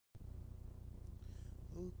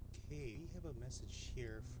Okay, we have a message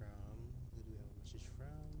here from. Who do we have a message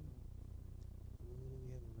from? Who do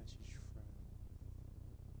we have a message from?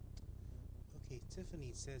 Okay,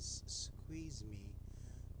 Tiffany says, "Squeeze me."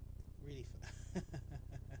 Really.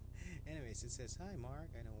 Anyways, it says, "Hi, Mark.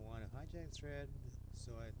 I don't want to hijack the thread,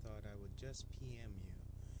 so I thought I would just PM you.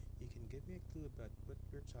 You can give me a clue about what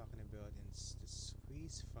we're talking about in the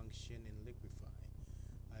squeeze function in Liquify.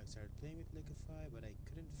 I've started playing with Liquify, but I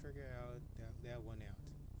couldn't figure out that one out.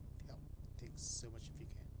 Help. Thanks so much if you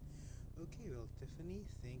can." Okay, well, Tiffany,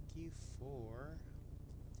 thank you for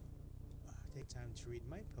taking time to read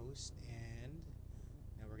my post, and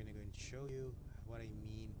now we're gonna go and show you what I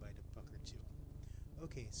mean by the pucker tool.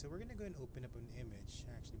 Okay, so we're gonna go and open up an image.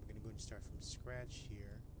 Actually, we're gonna go and start from scratch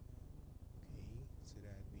here. Okay, so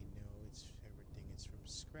that we know everything is from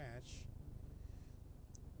scratch.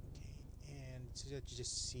 Okay, and so that you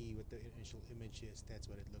just see what the initial image is, that's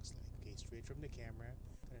what it looks like. Okay, straight from the camera.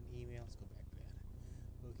 Got an email, let's go back to that.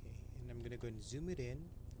 Okay, and I'm gonna go and zoom it in,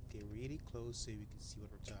 okay, really close so we can see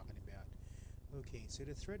what we're talking about. Okay, so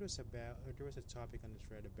the thread was about, or there was a topic on the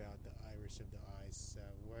thread about the iris of the eyes,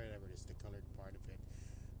 wherever it is, the colored part of it.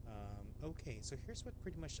 Okay, so here's what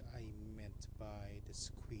pretty much I meant by the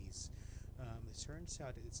squeeze. It turns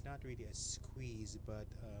out it's not really a squeeze, but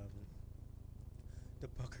the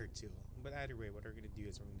pucker tool. But either way, what we're going to do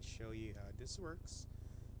is we're going to show you how this works,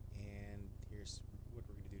 and here's what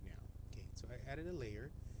we're going to do now. Okay, so I added a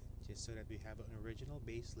layer just so that we have an original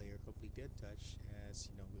base layer completely untouched, as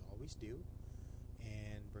you know we always do.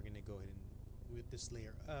 And we're going to go ahead and with this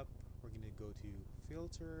layer up, we're going to go to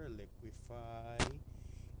filter, liquify.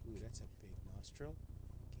 Ooh, that's a big nostril.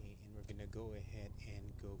 Okay, and we're going to go ahead and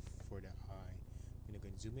go for the eye. I'm going to go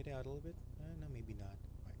and zoom it out a little bit. No, maybe not.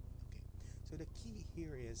 Right. Okay. So the key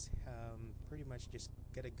here is pretty much just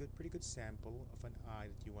get a pretty good sample of an eye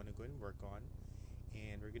that you want to go and work on,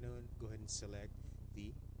 and we're going to go ahead and select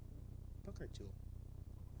the pucker tool.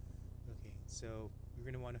 Okay, so you're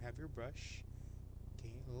going to want to have your brush,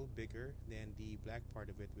 okay, a little bigger than the black part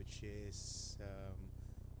of it, which is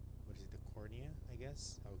what is it, the cornea, I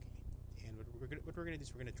guess. Okay, and what we're gonna do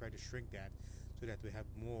is we're gonna try to shrink that so that we have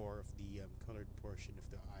more of the colored portion of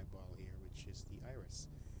the eyeball here, which is the iris.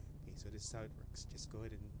 Okay, so this is how it works. Just go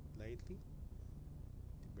ahead and lightly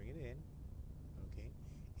to bring it in. Okay,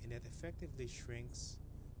 and that effectively shrinks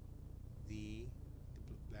the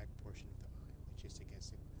black portion of the eye, which is, I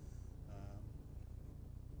guess, um,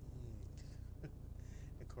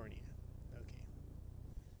 the cornea. Okay.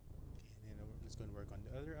 And then let's go and work on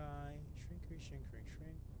the other eye. Shrink, shrink, shrink,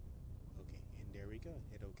 shrink. Okay, and there we go.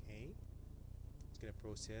 Hit OK. It's going to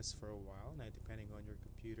process for a while. Now, depending on your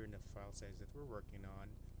computer and the file size that we're working on,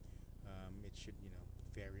 it should,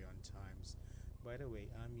 vary on times. By the way,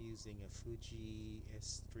 I'm using a Fuji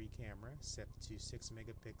S3 camera set to 6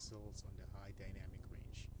 megapixels on the high dynamic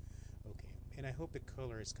range. Okay, and I hope the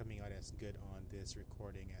color is coming out as good on this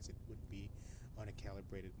recording as it would be on a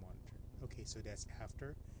calibrated monitor. Okay, so that's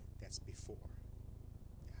after, that's before.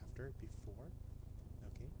 After, before.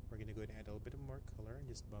 Okay, we're going to go ahead and add a little bit more color and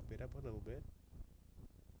just bump it up a little bit.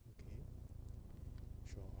 Okay,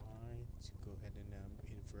 show eye, to go ahead and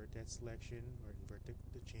invert that selection or invert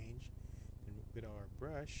the change. And with our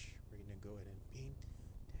brush, we're going to go ahead and paint.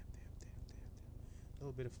 Tap, tap, tap, tap, tap. A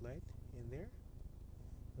little bit of light in there.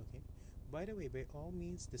 Okay, by the way, by all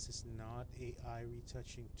means, this is not a eye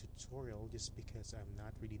retouching tutorial, just because I'm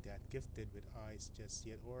not really that gifted with eyes just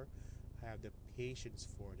yet, or have the patience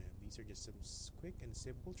for them. These are just some quick and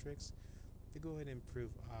simple tricks to go ahead and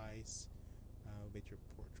improve eyes with your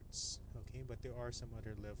portraits. Okay, but there are some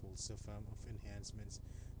other levels of enhancements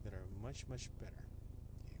that are much better.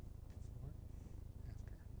 Okay, before,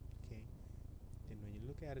 after. Okay, then when you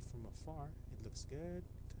look at it from afar, it looks good,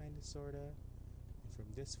 kinda, sorta. And from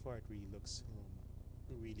this far, it really looks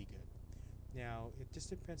really good. Now, it just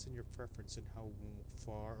depends on your preference on how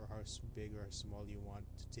far or how big or how small you want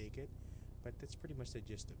to take it, but that's pretty much the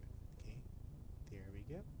gist of it. Okay, there we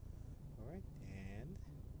go. All right, and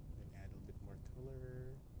then add a little bit more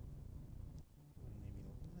color, or maybe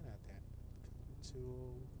not that, but color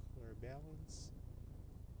tool, color balance.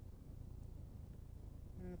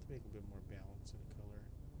 To make a little bit more balance in the color.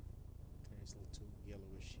 Okay, it's a little too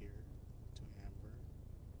yellowish here, a little too amber.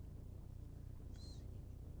 See,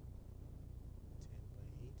 10 by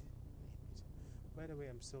 8. By the way,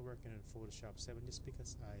 I'm still working on Photoshop 7 just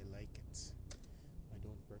because I like it. I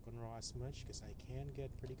don't work on RAW as much because I can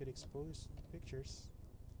get pretty good exposed pictures.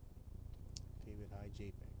 Okay, with high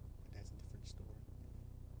JPEG, but that's a different story.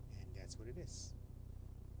 And that's what it is.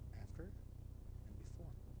 After and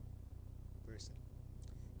before. Versatile.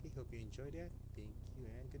 Okay, hope you enjoyed that. Thank you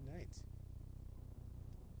and good night.